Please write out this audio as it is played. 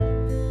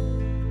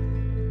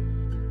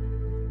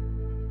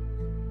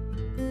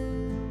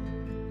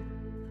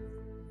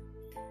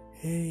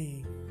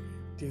Hey,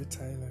 dear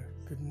Tyler,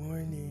 good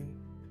morning.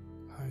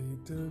 How are you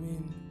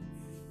doing?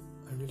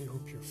 I really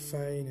hope you're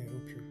fine. I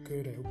hope you're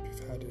good. I hope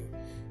you've had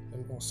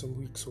an awesome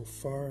week so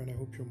far, and I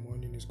hope your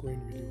morning is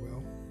going really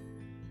well.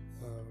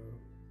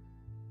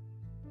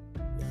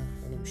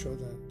 And I'm sure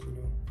that,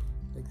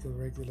 like the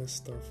regular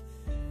stuff,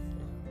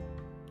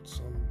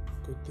 some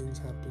good things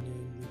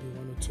happening, maybe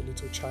one or two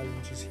little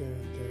challenges here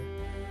and there,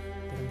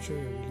 but I'm sure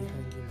you're really hanging on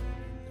and doing great.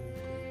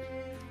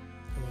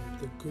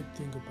 The good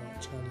thing about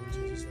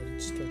challenges is that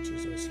it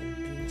stretches us, and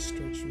being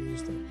stretched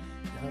means that you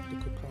have the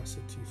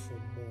capacity for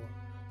more,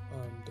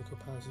 the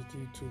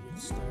capacity to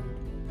withstand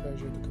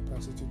pressure, the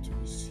capacity to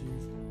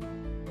receive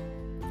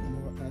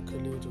more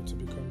accolades, or to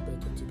become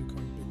better, to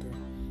become bigger.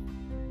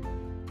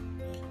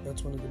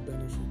 That's one of the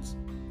benefits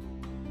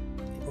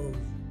of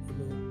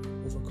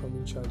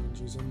overcoming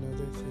challenges.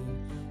 Another thing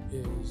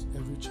is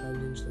every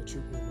challenge that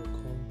you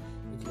overcome,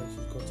 it's like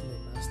you've gotten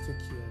a master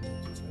key on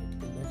it. It's like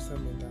the next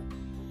time when that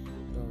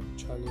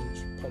challenge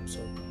pops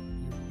up,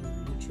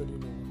 you literally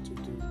know what to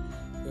do.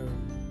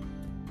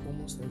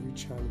 Almost every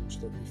challenge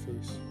that we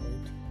face,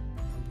 right,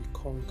 and we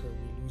conquer,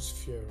 we lose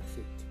fear of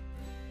it.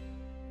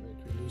 Right,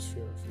 we lose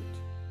fear of it.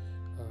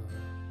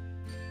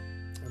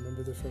 I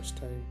remember the first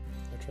time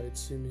I tried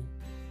swimming,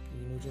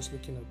 just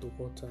looking at the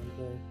water and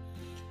all.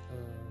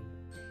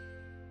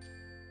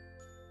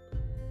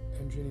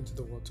 Entering into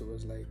the water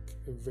was like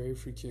a very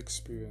freaky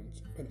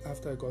experience. And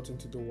after I got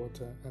into the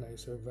water and I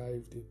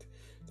survived it,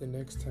 the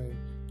next time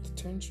the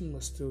tension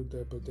was still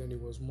there, but then it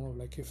was more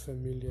like a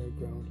familiar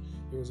ground.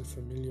 It was a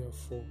familiar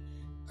fall,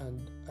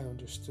 and I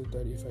understood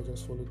that if I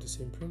just followed the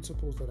same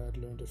principles that I'd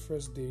learned the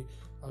first day,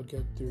 I'd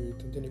get through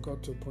it. And then it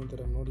got to a point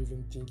that I'm not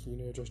even thinking,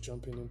 you're just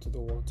jumping into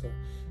the water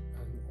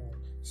and all.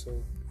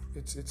 So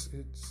it's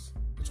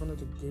one of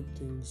the good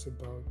things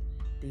about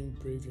being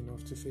brave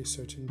enough to face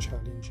certain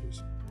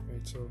challenges,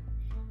 right? So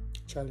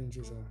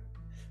challenges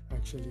are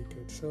actually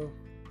good. So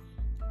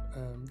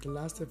the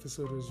last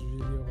episode was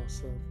really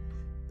awesome.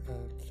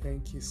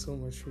 Thank you so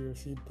much for your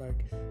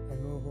feedback. I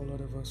know a whole lot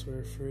of us were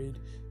afraid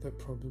that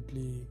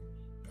probably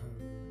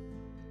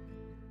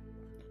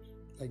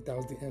like that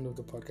was the end of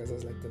the podcast,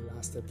 as like the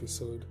last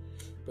episode,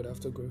 but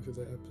after going through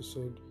the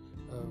episode,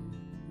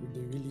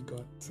 they really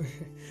got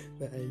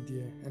the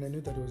idea, and I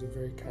knew that it was a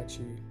very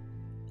catchy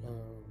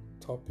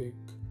topic,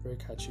 very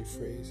catchy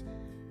phrase.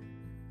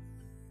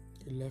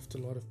 It left a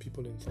lot of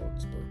people in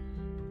thoughts,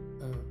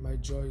 but my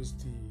joy is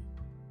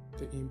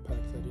the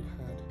impact that it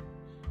had,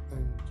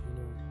 and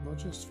not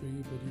just for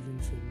you, but even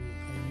for me.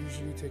 I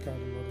usually take out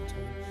a lot of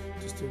time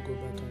to still go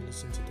back and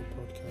listen to the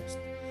podcast.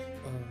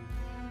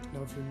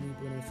 Now for me,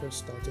 when I first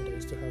started, I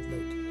used to have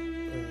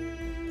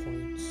like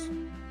points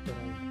that I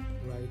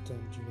write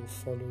and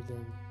follow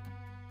them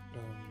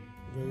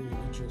very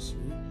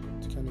religiously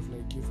to kind of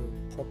like give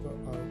a proper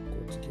arc,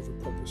 or to give a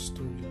proper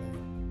storyline,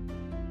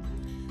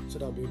 so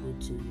that I'll be able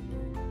to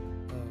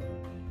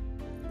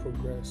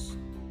progress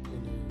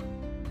in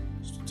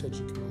a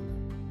strategic manner.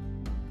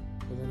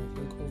 But then I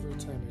think over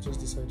time I just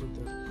decided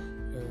that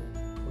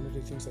one of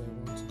the things that I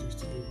want to do is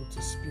to be able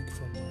to speak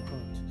from my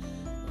heart,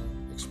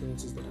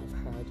 experiences that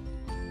I've had,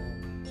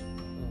 and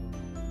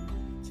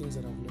things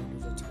that I've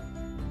learned over time.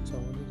 So I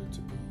wanted it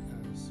to be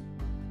as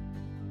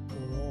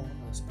raw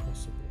as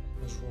possible,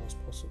 as raw as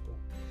possible.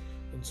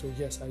 And so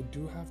yes, I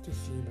do have the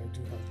theme, I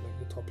do have like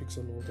the topics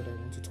and all that I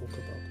want to talk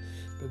about,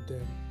 but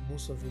then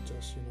most of it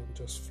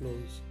just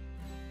flows.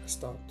 I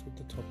start with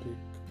the topic,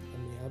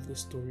 and we have the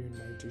story in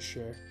mind to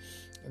share,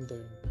 and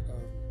then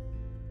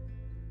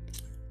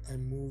I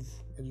move,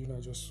 and I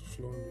just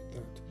flow with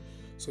that.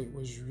 So it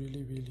was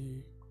really,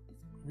 really,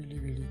 really,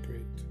 really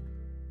great.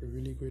 A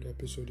really great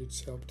episode.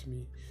 It's helped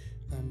me,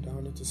 and I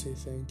wanted to say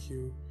thank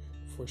you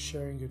for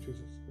sharing it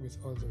with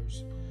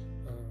others.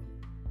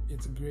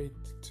 It's great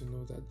to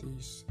know that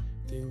these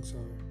things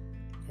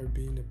are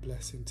being a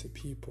blessing to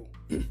people.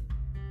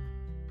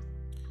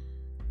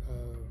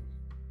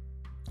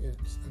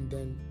 Yes, and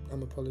then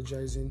I'm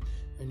apologizing.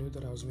 I know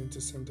that I was meant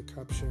to send the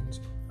captions,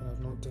 and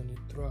I've not done it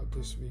throughout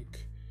this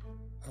week.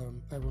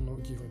 I will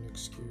not give an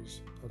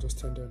excuse. I'll just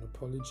tender an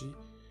apology,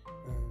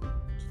 and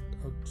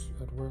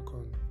I'd work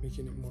on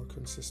making it more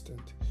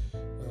consistent.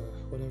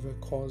 Whatever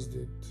caused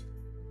it,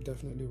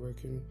 definitely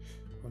working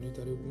on it,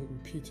 that it won't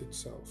repeat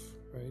itself,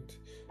 right?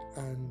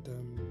 And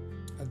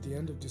at the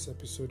end of this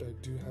episode, I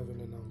do have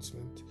an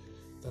announcement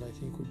that I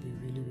think would be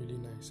really, really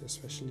nice,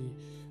 especially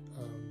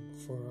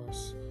for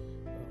us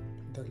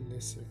that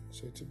listen.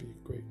 So it would be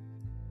great.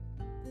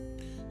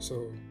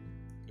 So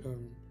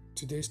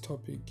today's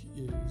topic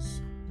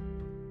is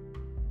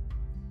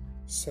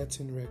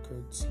setting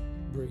records,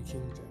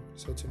 breaking them.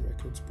 Setting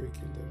records,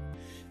 breaking them.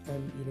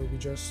 And we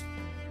just,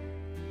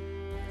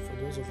 for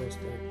those of us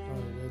that are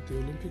aware, the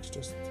Olympics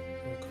just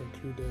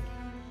concluded.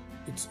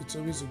 It's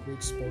always a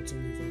great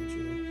sporting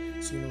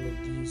event, seeing all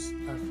of these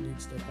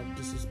athletes that have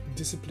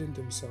disciplined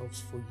themselves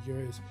for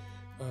years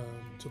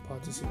to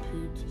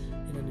participate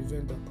in an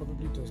event that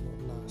probably does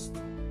not last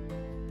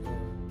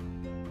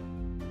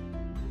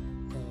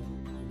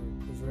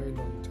a very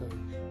long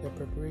time. Their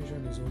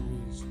preparation is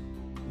always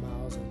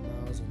miles and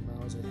miles and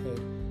miles ahead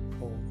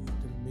of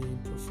the main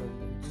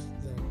performance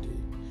that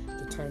day.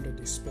 The time that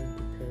they spend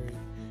preparing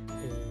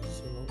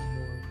is a lot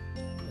more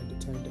than the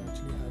time they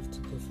actually have to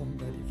perform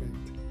that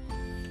event.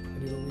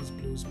 And it always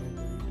blows my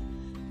mind.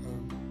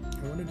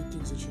 And one of the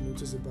things that you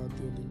notice about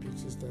the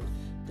Olympics is that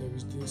there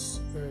is this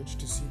urge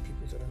to see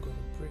people that are going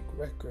to break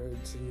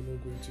records and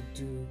going to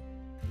do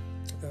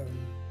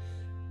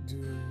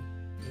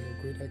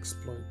great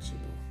exploits.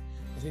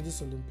 I think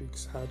this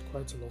Olympics had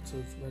quite a lot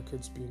of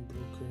records being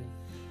broken.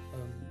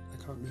 I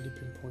can't really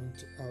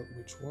pinpoint out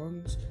which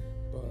ones,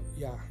 but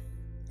yeah,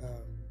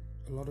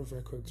 a lot of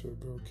records were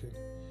broken.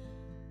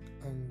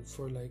 And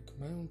for like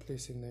my own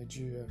place in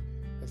Nigeria,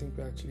 I think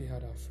we actually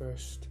had our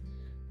first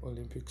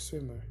Olympic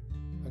swimmer,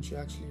 and she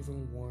actually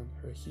even won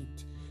her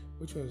heat,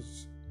 which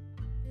was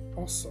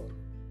awesome.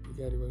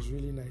 It was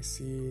really nice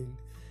seeing.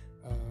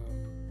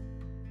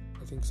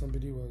 I think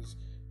somebody was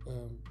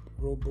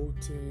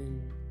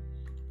rowboating.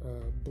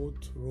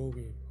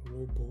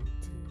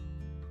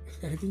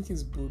 I think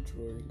it's boat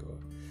rowing, or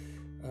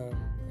I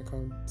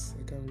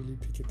can't really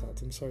pick it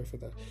out. I'm sorry for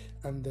that.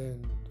 And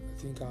then I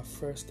think our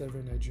first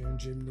ever Nigerian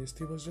gymnast.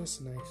 It was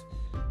just nice,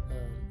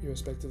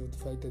 irrespective of the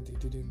fact that they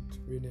didn't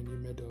win any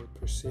medal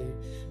per se,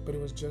 but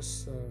it was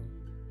just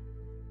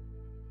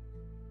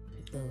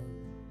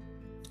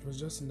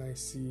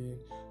nice seeing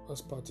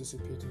us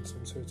participate in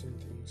some certain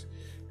things.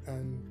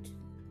 And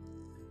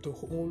the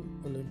whole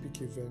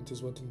Olympic event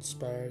is what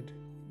inspired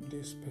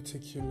this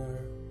particular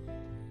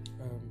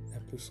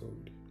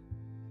episode.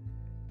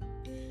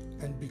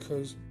 And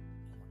because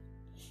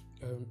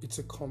it's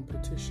a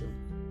competition.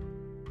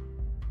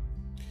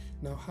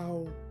 Now,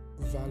 how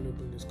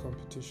valuable is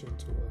competition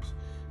to us?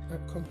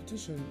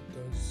 Competition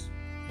does,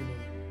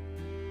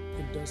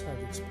 it does have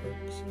its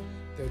perks.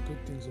 There are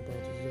good things about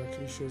it. It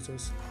actually shows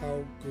us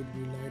how good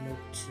we line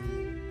up to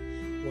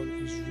what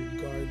is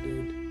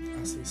regarded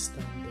as a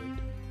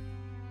standard.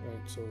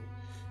 Right, so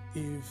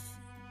if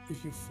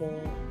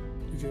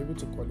you're able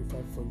to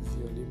qualify for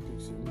the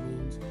Olympics, it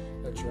means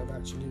that you have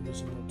actually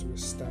risen up to a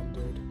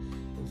standard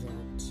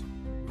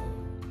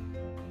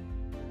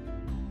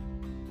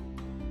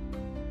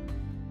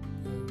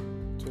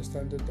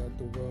that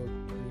the world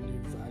really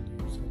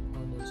values and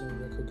honors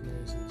and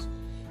recognizes.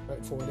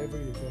 Right, for whatever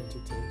event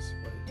it is,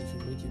 right? If you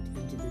make it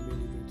into the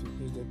main event, it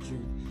means that you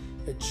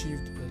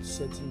achieved a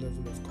certain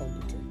level of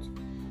competence.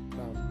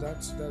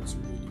 That's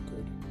really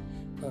good.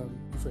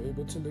 If you're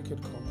able to look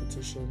at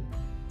competition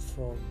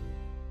from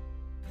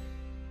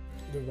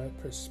the right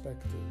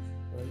perspective,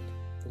 right?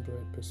 From the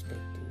right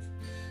perspective.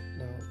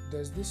 Now,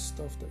 there's this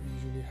stuff that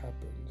usually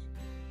happens,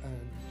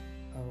 and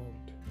I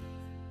would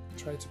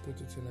try to put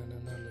it in an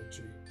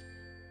analogy.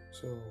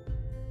 So,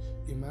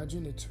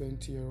 imagine a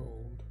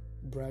 20-year-old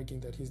bragging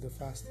that he's the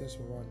fastest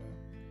runner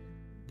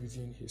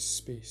within his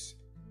space,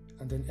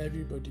 and then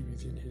everybody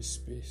within his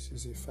space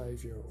is a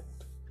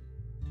 5-year-old.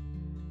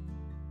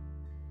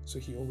 So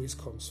he always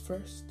comes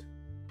first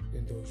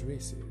in those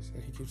races,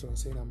 and he keeps on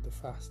saying, I'm the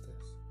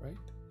fastest, right?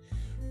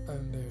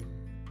 And then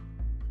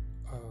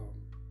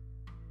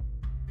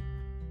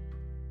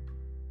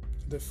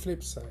the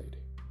flip side,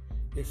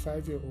 a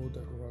 5-year-old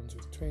that runs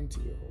with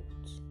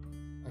 20-year-olds,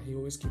 and he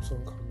always keeps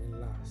on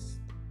coming last.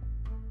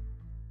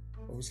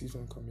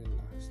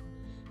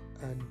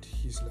 And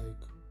he's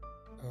like,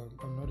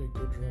 I'm not a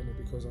good runner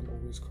because I'm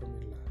always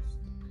coming last.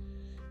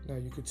 Now,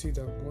 you could see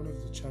that one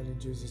of the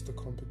challenges is the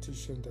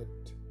competition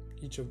that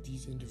each of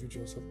these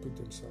individuals have put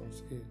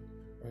themselves in,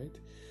 right?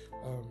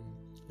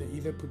 They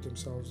either put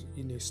themselves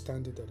in a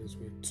standard that is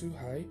way too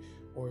high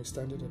or a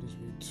standard that is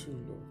way too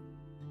low.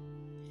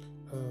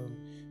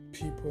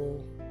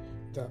 People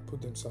that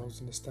put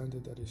themselves in a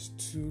standard that is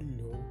too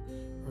low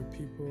are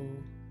people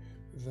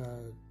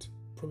that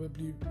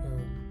probably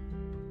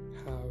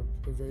have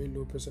a very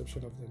low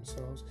perception of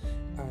themselves,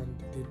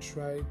 and they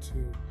try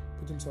to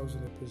put themselves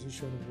in a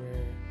position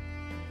where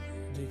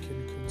they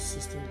can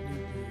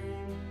consistently be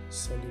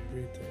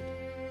celebrated.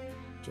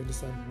 Do you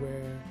understand?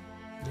 Where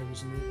there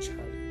is no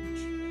challenge.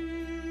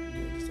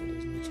 You understand?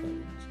 There's no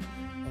challenge.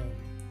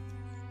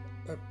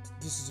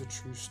 This is a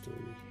true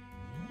story.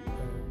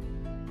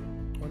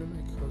 One of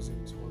my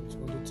cousins once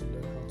wanted to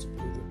learn how to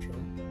play the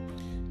drum,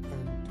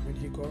 and when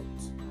he got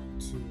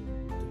to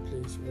the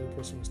place where the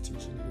person was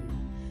teaching him,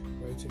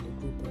 right, in the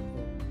group at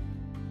home,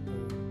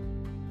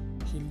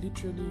 he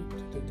literally,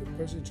 the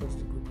person in charge of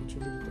the group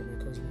literally looked at my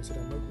cousin and said,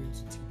 I'm not going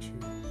to teach you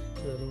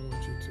because I don't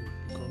want you to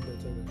become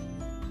better than me.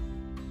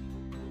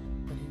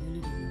 And he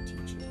really didn't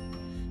teach him.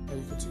 Now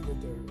you can see that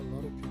there are a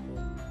lot of people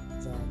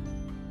that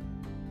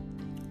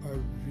are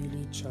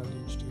really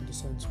challenged in the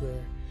sense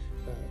where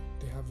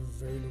they have a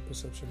very low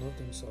perception of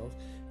themselves,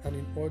 and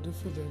in order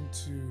for them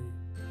to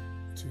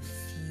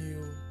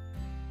feel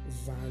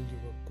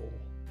valuable,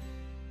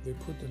 they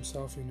put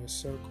themselves in a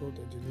circle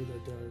that they know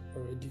that they're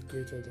already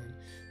greater than,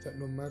 that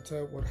no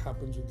matter what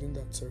happens within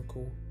that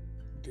circle,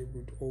 they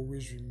would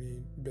always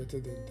remain better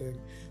than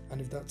them.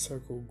 And if that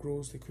circle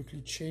grows, they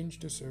quickly change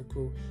the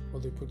circle, or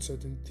they put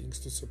certain things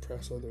to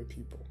suppress other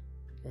people,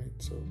 right?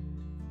 So,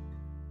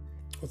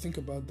 or think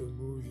about the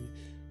movie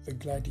the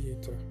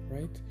gladiator,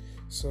 right?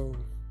 So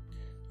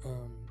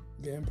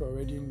the emperor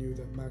already knew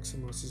that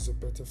Maximus is a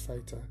better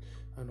fighter,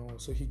 and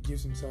also he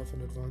gives himself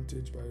an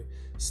advantage by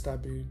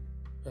stabbing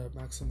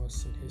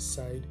Maximus in his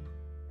side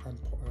and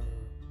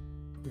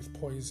with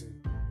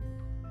poison.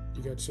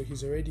 So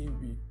he's already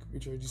weak,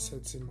 which already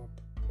sets him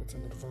up at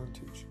an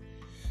advantage.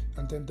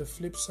 And then the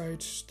flip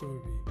side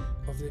story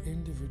of the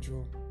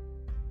individual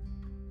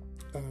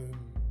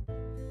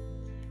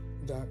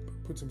that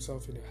puts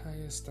himself in a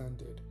higher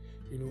standard,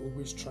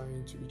 always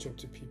trying to reach up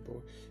to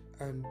people.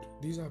 And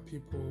these are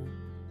people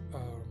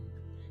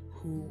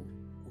who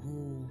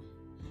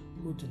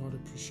do not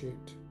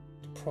appreciate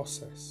the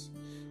process,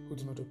 who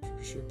do not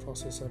appreciate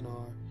process and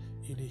are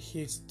in a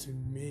haste to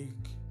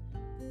make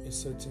a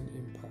certain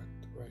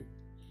impact, right?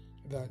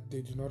 That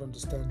they do not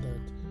understand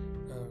that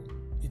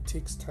it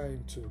takes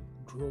time to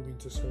grow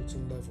into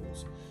certain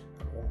levels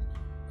and all.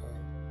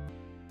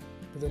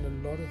 But then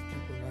a lot of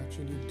people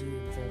actually do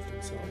involve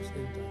themselves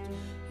in that,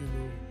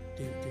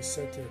 they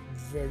set a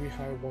very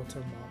high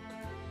watermark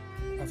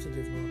after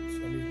they've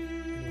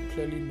not,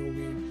 clearly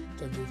knowing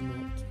that they've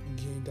not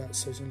gained that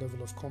certain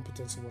level of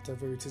competence in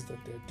whatever it is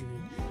that they're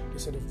doing. They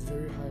set a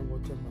very high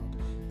watermark,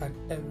 and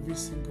every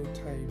single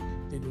time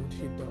they don't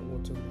hit that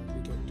watermark,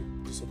 they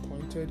get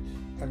disappointed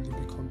and they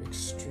become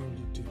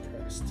extremely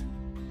depressed,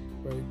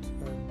 right?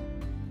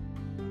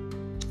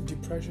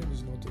 Depression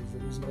is not a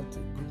good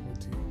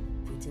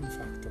motivating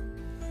factor.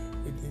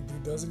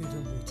 It doesn't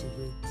even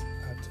motivate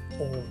at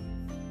all.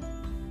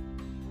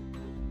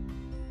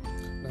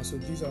 Now, so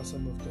these are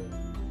some of the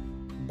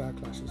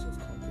backlashes of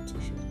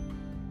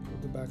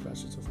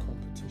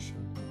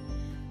competition.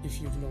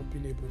 If you've not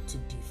been able to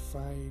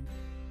define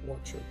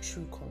what your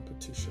true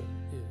competition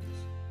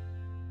is.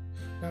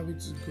 Now,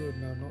 it's good.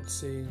 Now, I'm not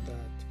saying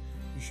that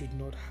you should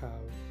not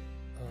have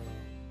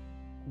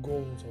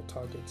goals or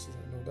targets.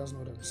 No, that's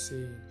not what I'm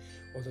saying.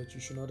 Or that you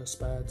should not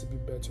aspire to be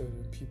better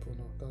than people.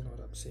 No, that's not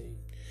what I'm saying.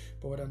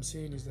 But what I'm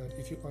saying is that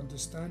if you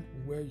understand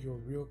where your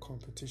real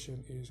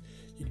competition is,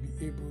 you'd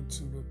be able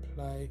to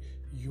apply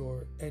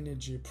your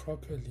energy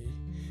properly,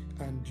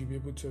 and you'll be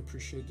able to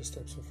appreciate the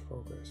steps of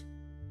progress.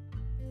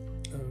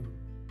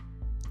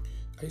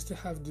 I used to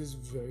have this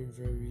very,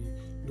 very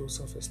low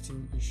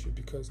self-esteem issue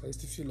because I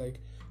used to feel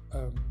like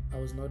I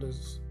was not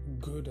as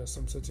good as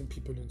some certain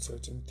people in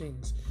certain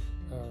things.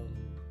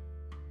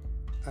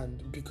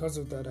 And because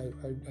of that,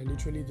 I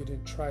literally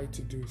didn't try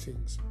to do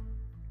things.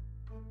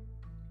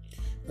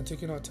 And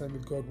taking our time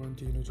with God one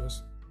day,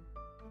 just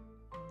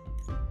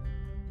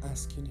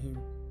asking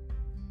Him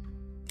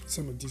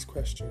some of these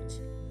questions.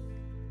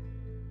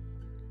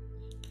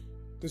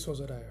 This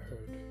was what I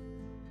heard.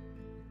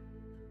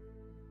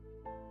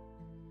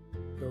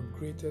 Your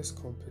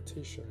greatest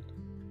competition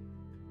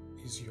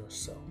is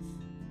yourself.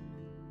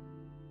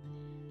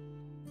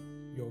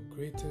 Your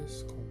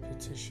greatest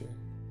competition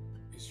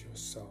is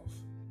yourself.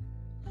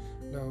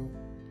 Now,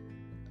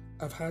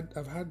 I've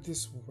had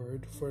this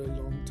word for a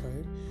long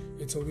time.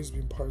 It's always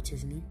been part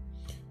of me.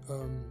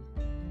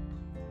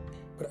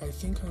 But I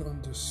think I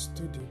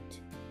understood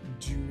it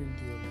during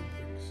the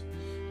Olympics.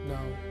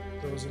 Now,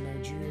 there was a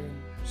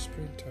Nigerian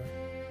sprinter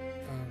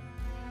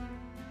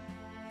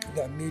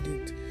that made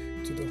it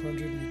to the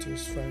 100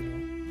 meters final.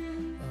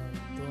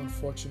 Though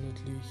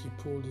unfortunately, he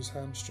pulled his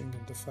hamstring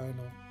in the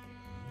final,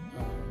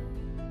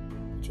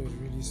 which was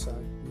really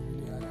sad. We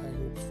really had high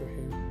hopes for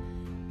him.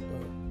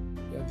 But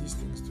yeah, these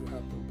things do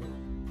happen.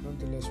 But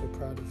nonetheless, we're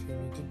proud of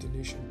him. He did the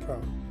nation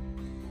proud.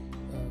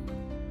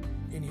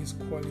 In his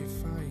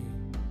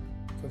qualifying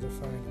for the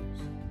finals,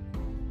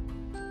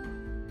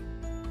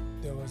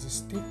 there was a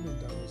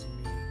statement that was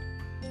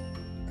made,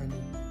 and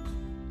it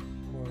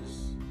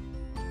was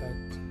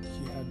that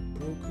he had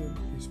broken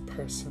his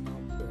personal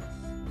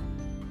best.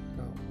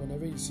 Now,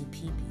 whenever you see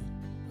PB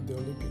in the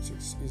Olympics,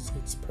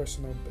 it's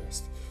personal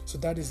best. So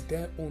that is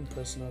their own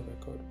personal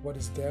record. What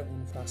is their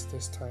own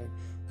fastest time,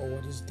 or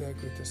what is their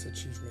greatest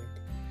achievement?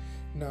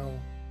 Now,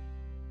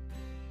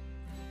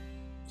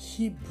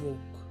 he broke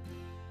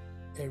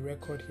a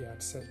record he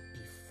had set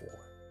before.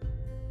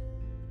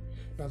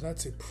 Now,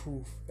 that's a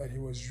proof that he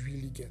was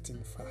really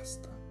getting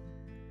faster.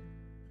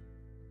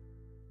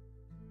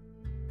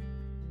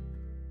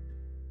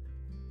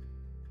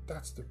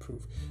 That's the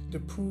proof. The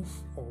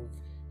proof of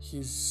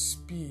his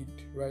speed,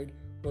 right,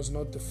 was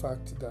not the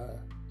fact that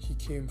he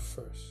came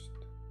first.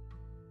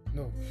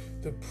 No,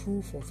 the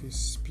proof of his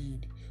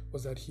speed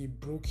was that he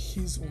broke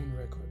his own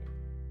record.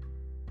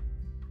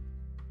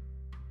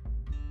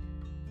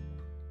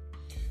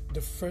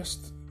 The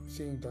first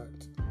thing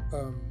that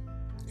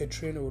a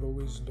trainer would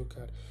always look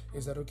at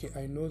is that, okay,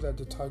 I know that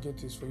the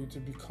target is for you to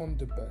become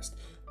the best,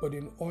 but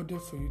in order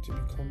for you to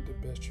become the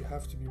best, you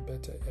have to be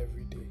better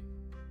every day.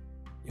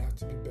 You have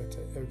to be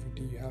better every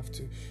day. You have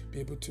to be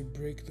able to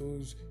break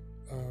those,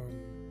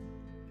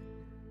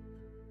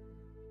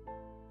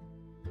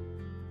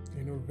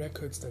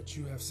 records that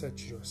you have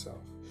set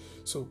yourself.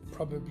 So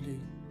probably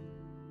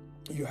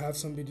you have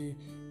somebody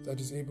that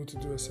is able to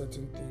do a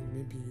certain thing,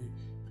 maybe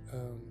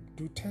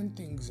do 10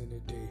 things in a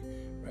day,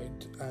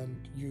 right?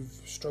 And you've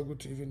struggled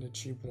to even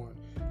achieve one.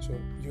 So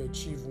you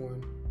achieve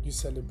one, you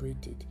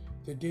celebrate it.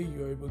 The day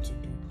you're able to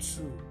do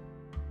 2,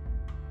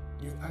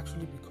 you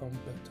actually become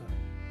better.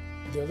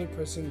 The other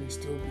person may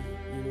still be,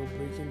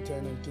 breaking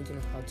 10 and thinking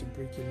of how to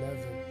break 11,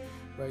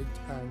 right?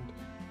 And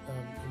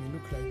it may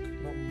look like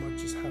not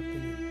much is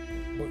happening,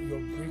 but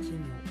you're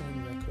breaking your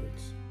own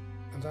records.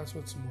 And that's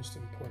what's most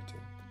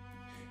important.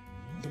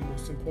 The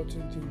most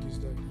important thing is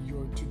that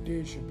your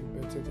today should be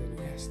better than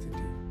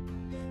yesterday.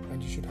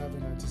 And you should have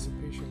an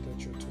anticipation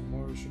that your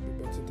tomorrow should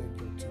be better than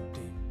your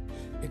today.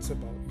 It's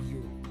about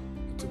you.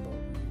 It's about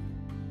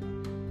you.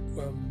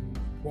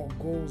 What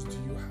goals do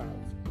you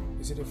have?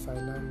 Is it a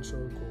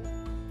financial goal?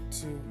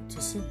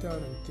 To sit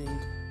down and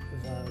think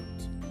that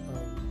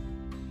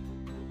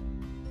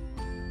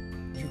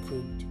you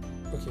could...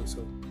 Okay,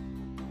 so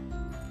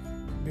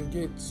Bill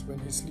Gates, when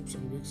he sleeps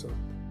and wakes up,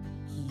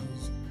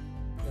 he's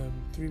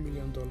 $3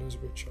 million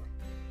richer.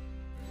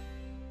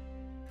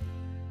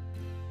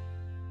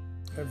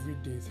 Every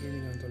day, $3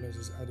 million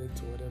is added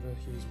to whatever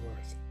he's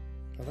worth.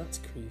 Now that's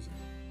crazy.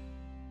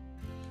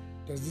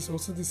 There's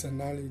also this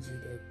analogy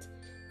that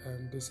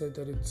they said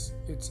that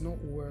it's not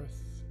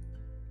worth.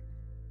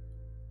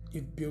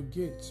 If Bill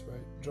Gates,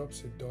 right,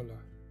 drops $1,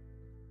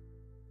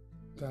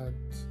 that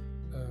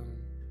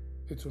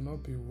it will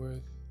not be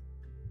worth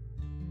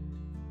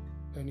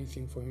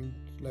anything for him.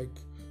 Like,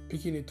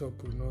 picking it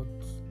up will not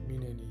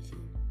mean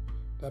anything.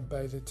 That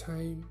by the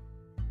time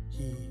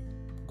he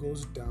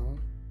goes down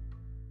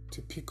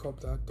to pick up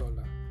that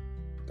 $1,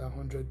 that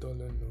 $100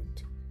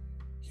 note,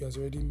 he has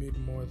already made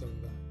more than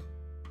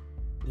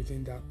that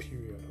within that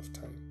period of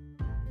time.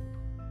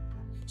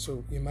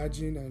 So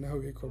imagine I now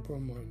wake up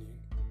one morning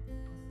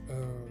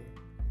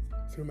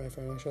through my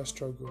financial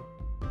struggle,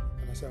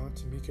 and I say I want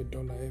to make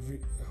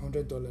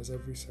 $100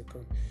 every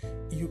second.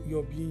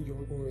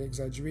 You're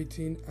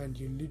exaggerating, and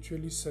you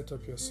literally set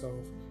up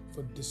yourself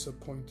for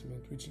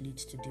disappointment, which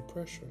leads to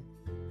depression.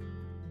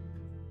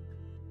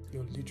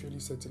 You're literally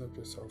setting up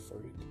yourself for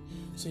it.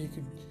 So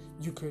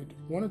you could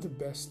one of the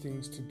best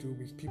things to do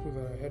with people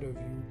that are ahead of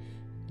you,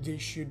 they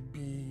should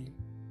be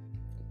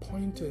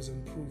pointers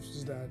and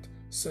proofs that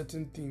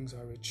certain things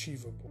are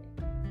achievable.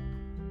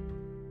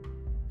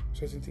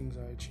 Certain things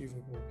are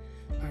achievable.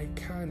 I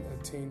can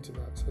attain to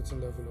that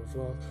certain level of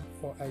wealth,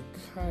 or I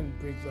can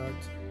break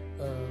that.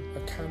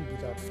 I can be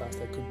that fast.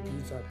 I could be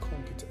that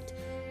competent,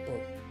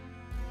 but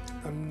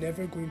I'm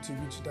never going to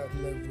reach that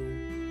level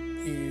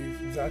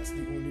if that's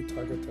the only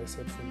target I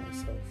set for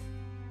myself.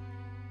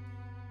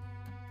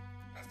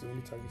 That's the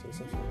only target I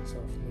set for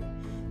myself. No.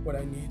 What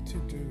I need to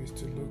do is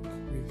to look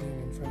within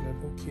and find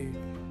out, okay,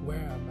 where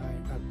am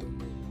I at the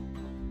moment?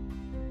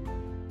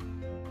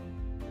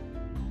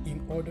 In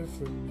order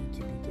for me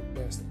to be the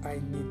best, I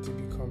need to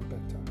become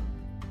better.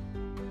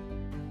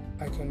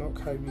 I cannot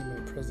carry my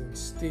present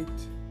state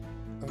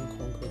and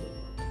conquer the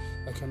world.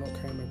 I cannot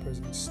carry my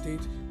present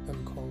state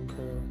and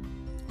conquer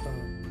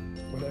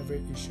whatever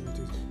issue it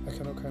is. I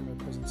cannot carry my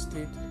present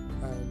state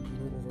and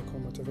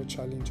overcome whatever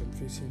challenge I'm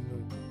facing.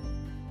 No.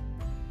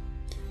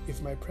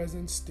 If my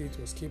present state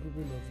was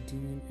capable of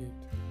doing it,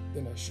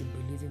 then I should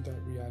believe in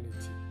that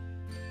reality.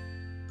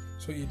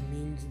 So it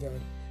means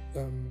that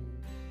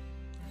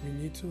we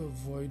need to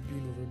avoid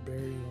being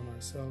overbearing on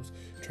ourselves,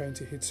 trying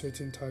to hit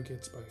certain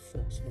targets by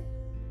force. No.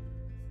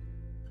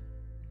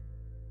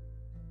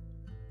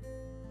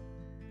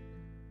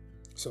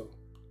 So,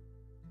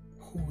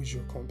 who is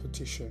your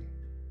competition?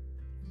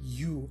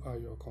 You are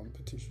your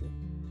competition.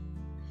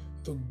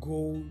 The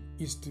goal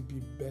is to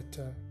be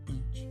better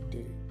each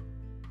day.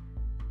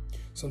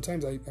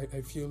 Sometimes I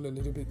feel a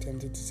little bit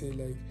tempted to say,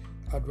 like,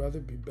 I'd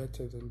rather be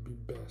better than be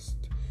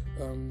best.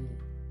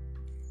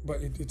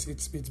 But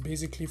it's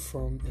basically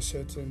from a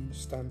certain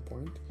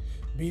standpoint.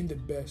 Being the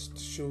best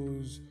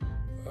shows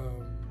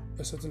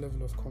a certain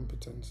level of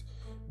competence.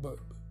 But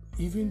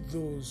even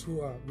those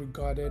who are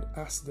regarded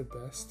as the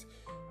best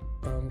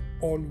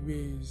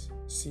always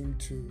seem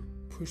to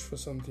push for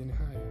something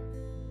higher.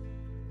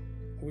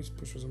 Always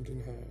push for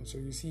something higher. So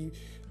you see,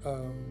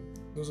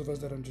 those of us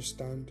that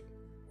understand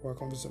or are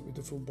conversant with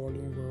the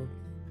footballing world,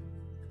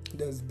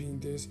 there's been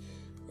this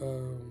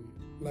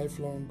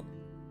lifelong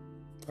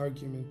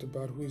argument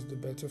about who is the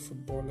better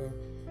footballer,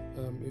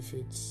 if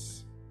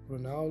it's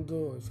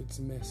Ronaldo or if it's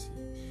Messi.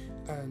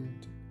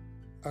 And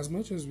as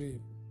much as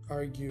we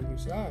argue, we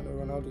say, no,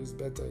 Ronaldo is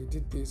better, he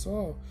did this,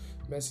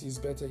 Messi is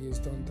better, he has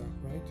done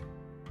that, right?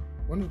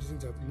 One of the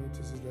things I've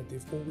noticed is that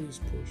they've always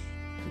pushed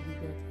to be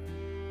better.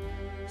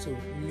 So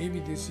maybe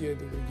this year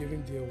they were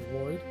giving the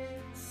award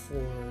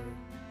for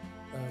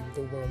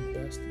the world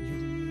best. You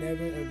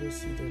never ever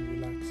see them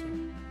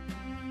relaxing.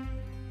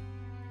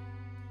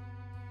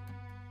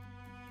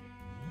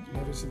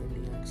 Never see them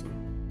relaxing.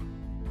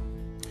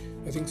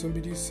 I think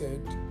somebody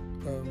said,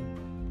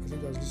 I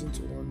think I was listening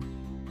to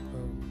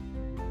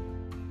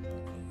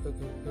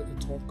a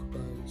talk by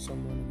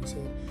someone, and he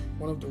said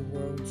one of the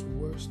world's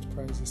worst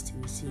prizes to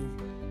receive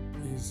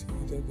is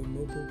either the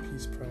Nobel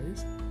Peace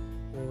Prize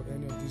or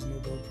any of these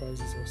Nobel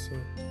Prizes or so.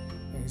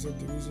 And And he said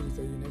the reason is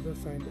that you never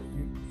find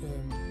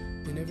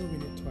they never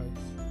win it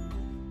twice.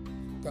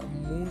 That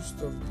most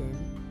of them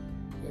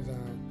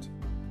that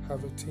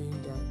have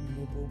attained that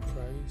Nobel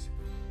Prize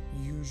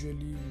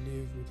usually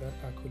live with that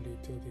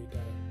accolade till they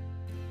die.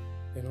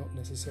 They're not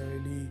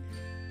necessarily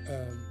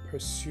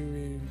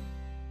pursuing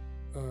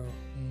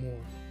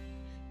more.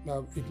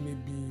 Now, it may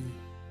be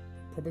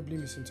probably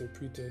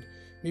misinterpreted.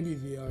 Maybe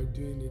they are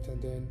doing it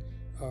and then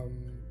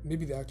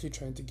maybe they're actually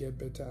trying to get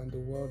better, and the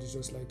world is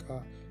just like,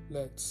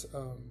 let's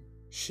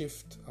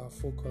shift our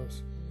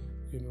focus.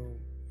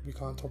 We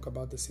can't talk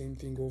about the same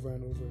thing over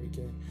and over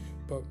again.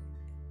 But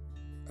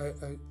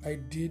I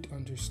did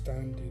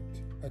understand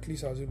it. At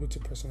least I was able to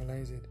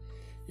personalize it.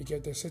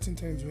 There's certain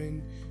times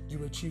when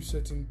you achieve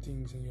certain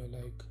things and you're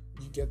like,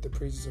 you get the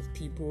praises of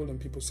people and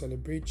people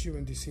celebrate you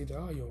and they say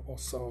that, you're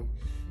awesome,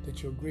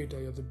 that you're great,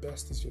 that you're the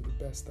best, you're the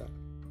best at.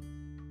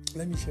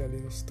 Let me share a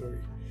little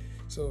story.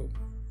 So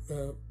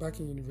back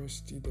in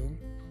university then,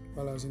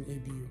 while I was in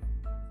ABU,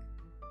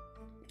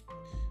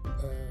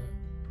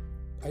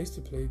 I used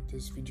to play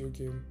this video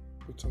game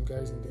with some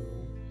guys in the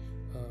room,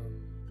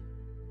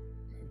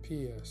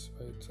 PES,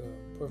 right?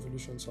 Pro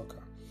Evolution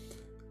Soccer.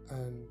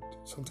 And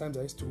sometimes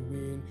I used to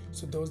win.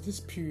 So there was this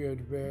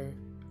period where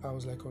I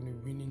was like on a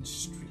winning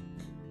streak.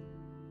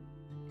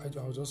 I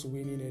was just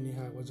winning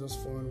anyhow. It was just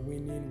fun,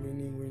 winning.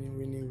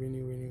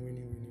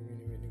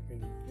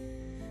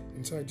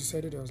 And so I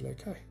decided, I was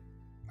like,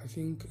 I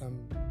think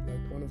I'm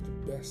like one of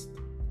the best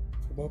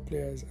football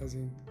players, as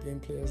in game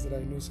players that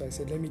I know. So I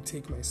said, let me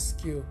take my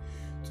skill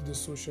to the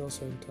social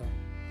center.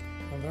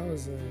 And that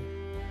was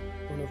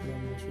one of my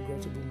most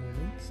regrettable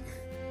moments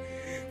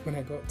when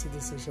I got to the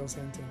social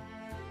center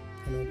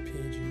and I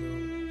paid,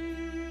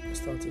 I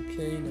started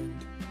playing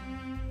and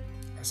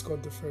I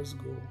scored the first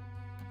goal.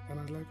 And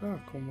I was like,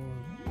 come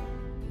on,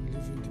 I'm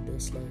living the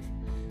best life.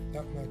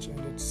 That match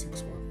ended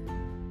 6-1.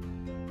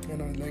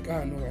 And I was like,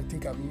 no, I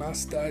think I've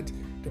mastered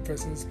the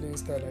person's playing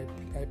style.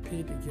 I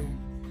paid again.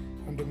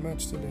 And the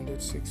match still ended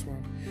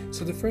 6-1.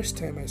 So the first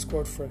time I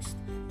scored first.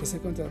 The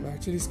second time I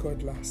actually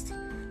scored last.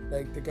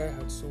 Like, the guy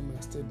had so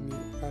mastered me.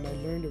 And I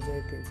learned a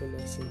very painful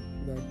lesson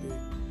that day.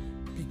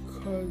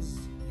 Because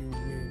you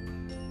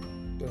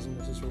win doesn't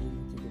necessarily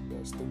make you the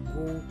best. The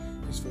goal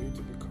is for you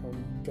to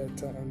become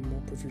better and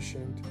more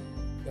proficient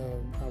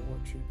at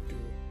what you do.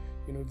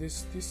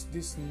 This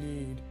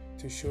need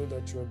to show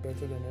that you are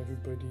better than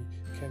everybody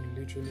can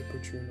literally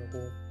put you in a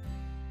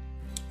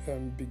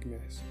whole big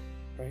mess,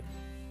 right?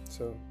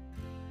 So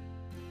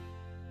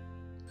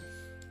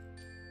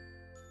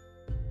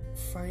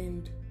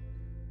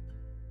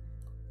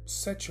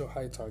set your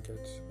high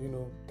targets.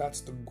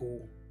 That's the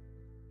goal.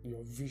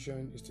 Your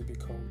vision is to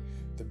become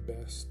the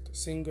best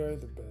singer,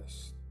 the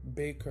best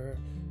baker,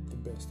 the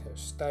best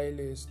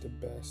hairstylist, the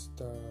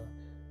best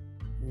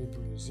maybe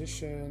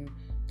musician,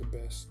 the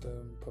best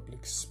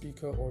public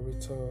speaker,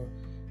 orator,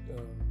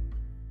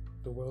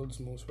 the world's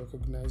most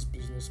recognized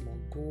business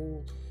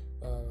mogul,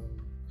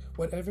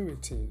 whatever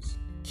it is,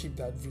 keep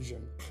that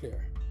vision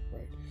clear,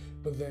 right?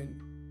 But then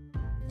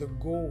the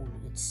goal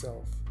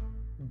itself,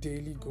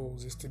 daily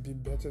goals, is to be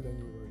better than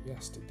you were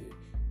yesterday,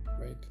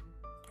 right?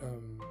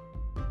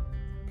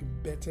 Be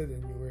better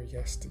than you were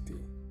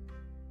yesterday.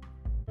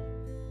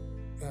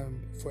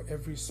 For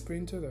every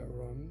sprinter that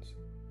runs,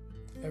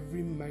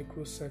 every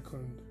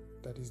microsecond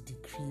that is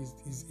decreased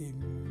is a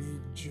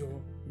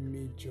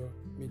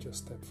major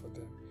step for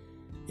them.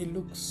 It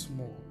looks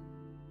small,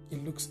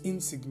 it looks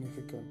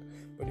insignificant,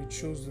 but it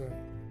shows that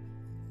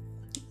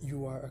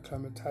you are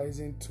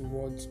acclimatizing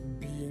towards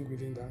being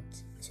within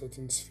that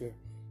certain sphere.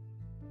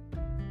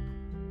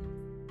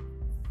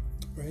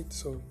 Right?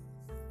 So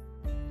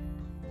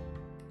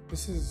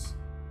this is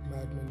my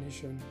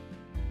admonition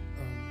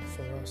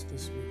for us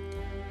this week.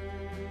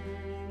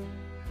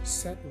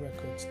 Set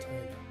records,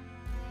 Tyler,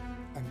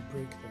 and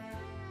break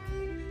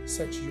them.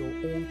 Set your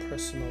own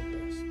personal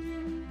best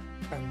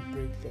and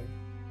break them.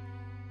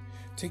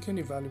 Take an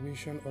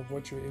evaluation of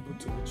what you're able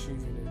to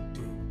achieve in a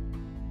day.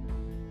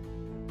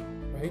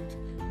 Right?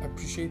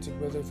 Appreciate it,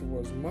 whether if it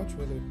was much,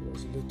 whether if it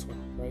was little,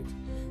 right?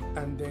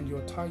 And then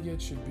your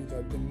target should be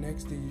that the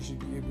next day you should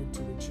be able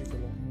to achieve a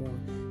lot more.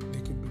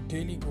 They could be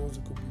daily goals,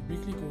 it could be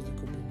weekly goals, it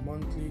could be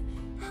monthly.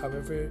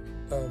 However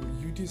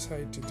you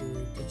decide to do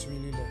it, it's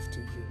really left to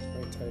you,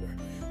 right, Tyler?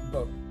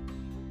 But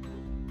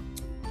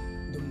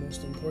the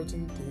most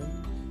important thing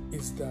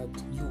is that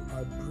you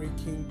are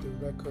breaking the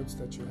records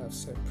that you have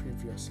set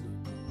previously.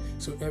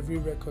 So every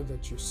record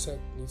that you set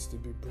needs to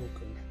be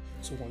broken.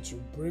 So once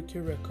you break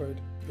your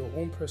record, your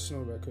own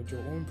personal record,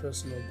 your own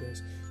personal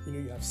best,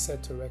 you have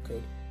set a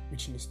record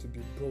which needs to be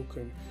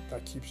broken,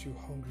 that keeps you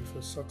hungry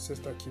for success,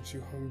 that keeps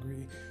you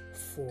hungry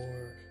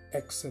for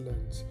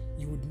excellence.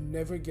 You would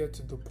never get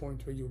to the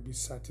point where you'll be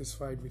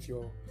satisfied with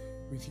your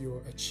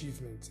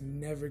achievements.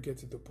 Never get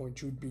to the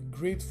point. You would be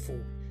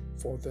grateful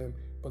for them,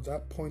 but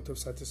that point of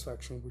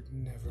satisfaction would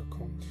never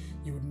come.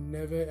 You would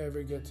never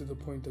ever get to the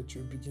point that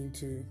you begin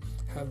to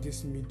have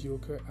this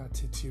mediocre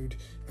attitude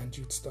and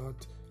you'd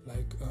start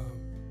like,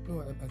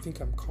 no, I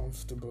think I'm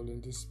comfortable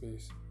in this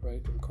space,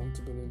 right? I'm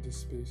comfortable in this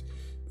space.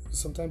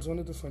 Sometimes one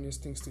of the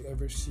funniest things to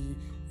ever see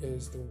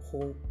is the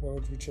whole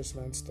world richest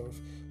man stuff.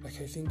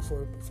 Like, I think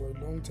for a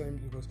long time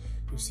it was,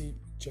 you see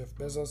Jeff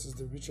Bezos is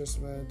the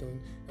richest man,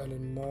 then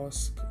Elon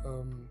Musk,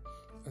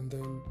 and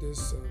then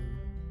this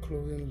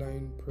clothing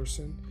line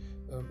person,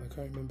 I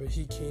can't remember,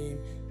 he came,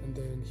 and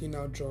then he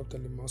now dropped,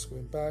 Elon Musk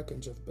went back,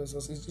 and Jeff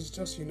Bezos, it's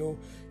just,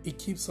 it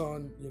keeps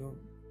on,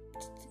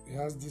 it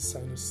has this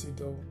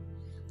sinusoidal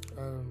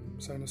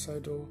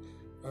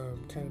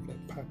kind of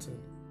like pattern.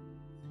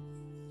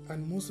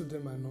 And most of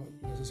them are not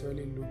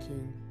necessarily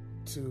looking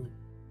to,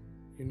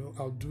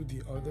 outdo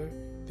the other.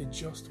 They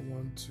just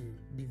want to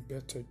be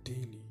better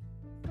daily.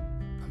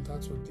 And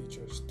that's what they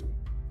just do.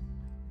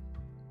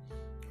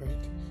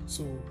 Right?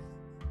 So,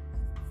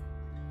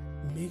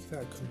 make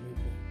that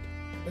commitment.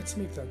 Let's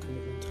make that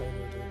commitment,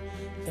 Tyler,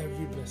 that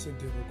every blessed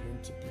day we're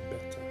going to be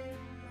better.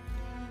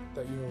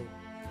 That you're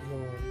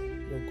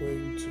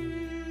going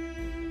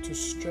to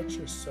stretch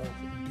yourself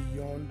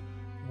beyond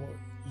what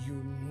you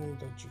know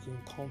that you can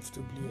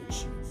comfortably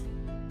achieve.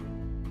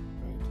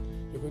 Right?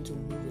 You're going to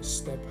move a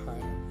step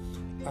higher.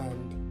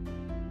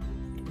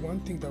 And one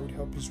thing that would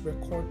help is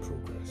record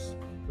progress.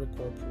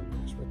 Record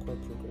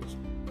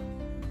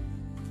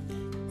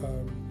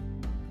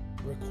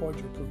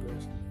your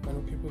progress. I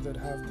know people that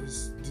have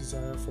this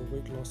desire for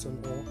weight loss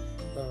and all.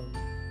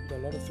 There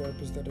are a lot of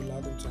therapists that allow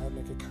them to have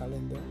like a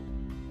calendar,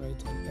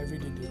 right? And every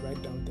day they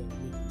write down their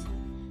weight.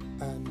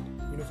 And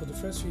for the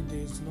first few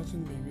days,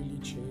 nothing may really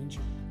change.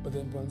 But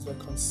then once they're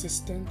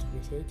consistent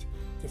with it,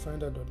 they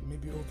find out that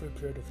maybe over a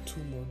period of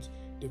 2 months,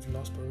 they've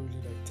lost probably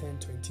like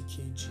 10-20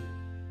 kg.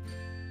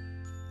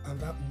 And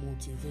that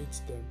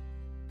motivates them.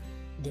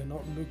 They're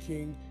not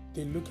looking,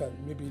 they look at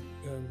maybe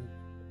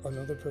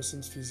another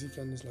person's physique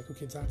and it's like,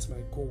 okay, that's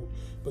my goal.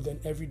 But then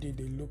every day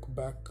they look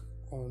back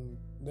on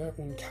their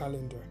own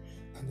calendar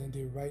and then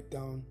they write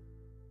down,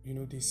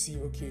 they see,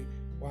 okay,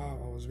 wow,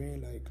 I was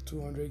weighing like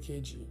 200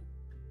 kg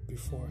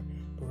before,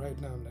 but right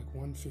now I'm like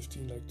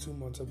 150. In like 2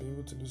 months I'll be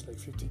able to lose like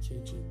 50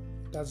 kg.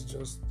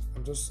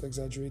 I'm just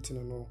exaggerating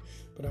and all,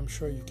 but I'm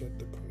sure you get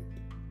the point,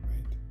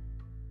 right?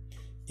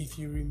 If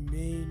you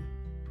remain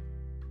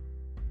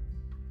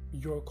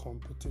your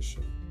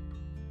competition,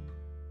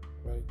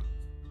 right,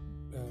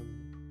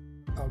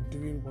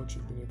 outdoing what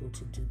you've been able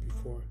to do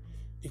before,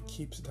 it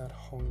keeps that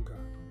hunger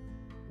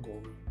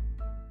going.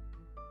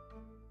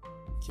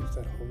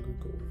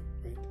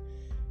 Right?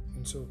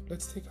 And so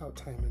let's take our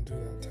time and do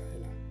that,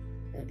 Tyler.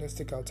 Right? Let's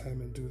take our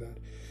time and do that.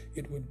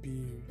 It would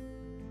be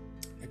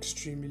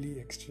extremely,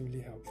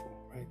 extremely helpful,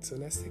 right? So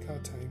let's take our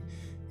time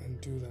and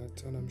do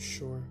that, and I'm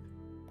sure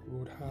we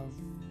would have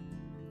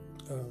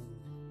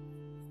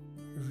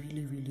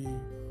really, really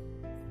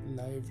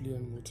lively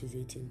and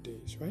motivating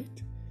days,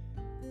 right?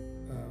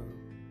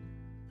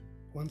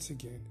 Once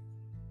again,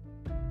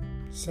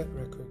 set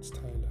records,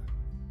 Tyler,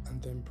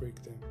 and then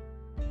break them.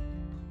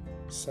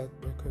 Set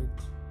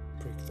records,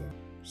 break them.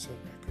 Set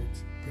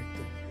records, break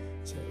them.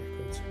 Set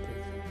records,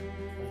 break them.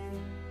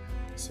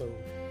 Right? So,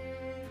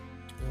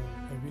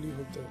 I really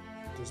hope that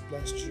this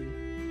blessed you,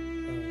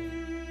 that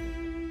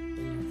you've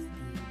been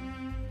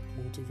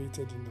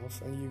motivated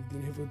enough and you've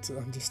been able to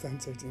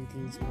understand certain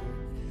things more.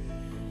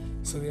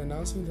 So the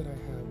announcement that I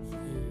have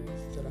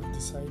is that I've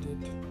decided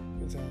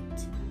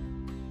that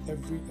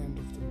every end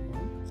of the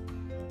month,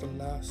 the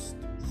last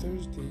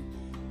Thursday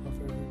of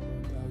every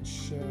month, I'll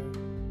share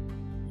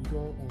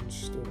your own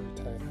story,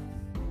 Tyler.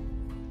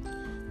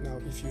 Now,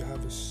 if you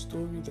have a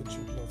story that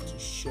you'd love to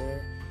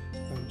share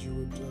and you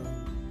would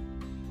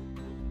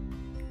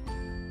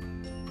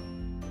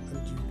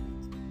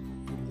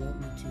you'd want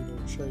me to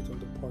share it on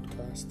the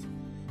podcast,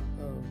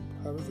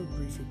 however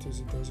brief it is,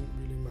 it doesn't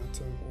really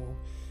matter. Or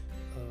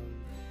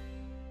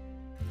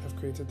I've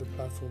created the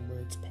platform where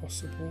it's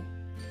possible.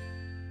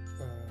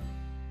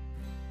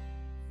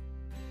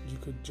 You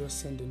could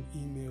just send an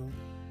email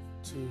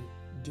to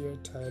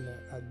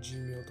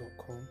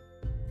deartyler@gmail.com,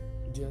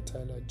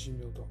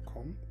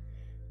 deartyler@gmail.com,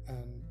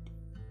 and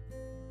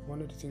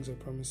one of the things I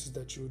promise is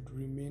that you would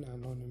remain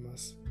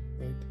anonymous,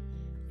 right?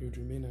 You'd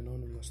remain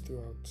anonymous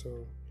throughout,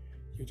 so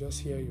you just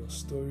hear your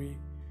story,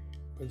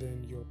 but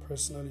then your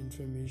personal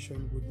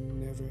information would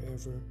never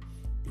ever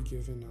be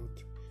given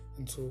out.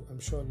 And so I'm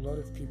sure a lot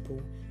of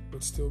people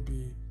would still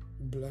be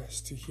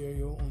blessed to hear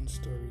your own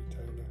story,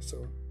 Tyler.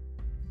 So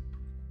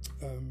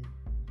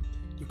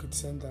you could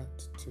send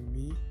that to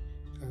me,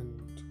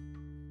 and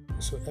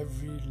so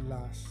every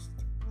last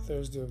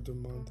Thursday of the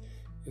month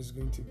is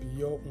going to be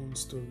your own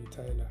story,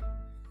 Tyler,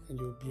 and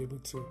you'll be able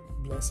to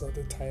bless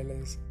other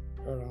Tylers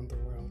around the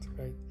world,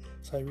 right?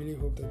 So I really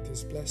hope that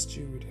this blessed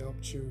you, it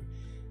helped you,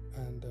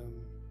 and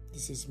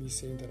this is me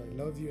saying that I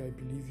love you, I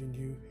believe in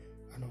you,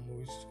 and I'm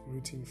always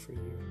rooting for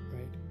you,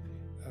 right?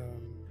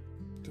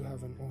 Do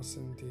have an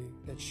awesome day.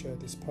 Let's share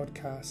this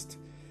podcast,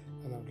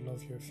 and I'd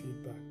love your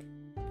feedback.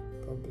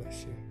 God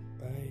bless you.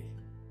 Bye.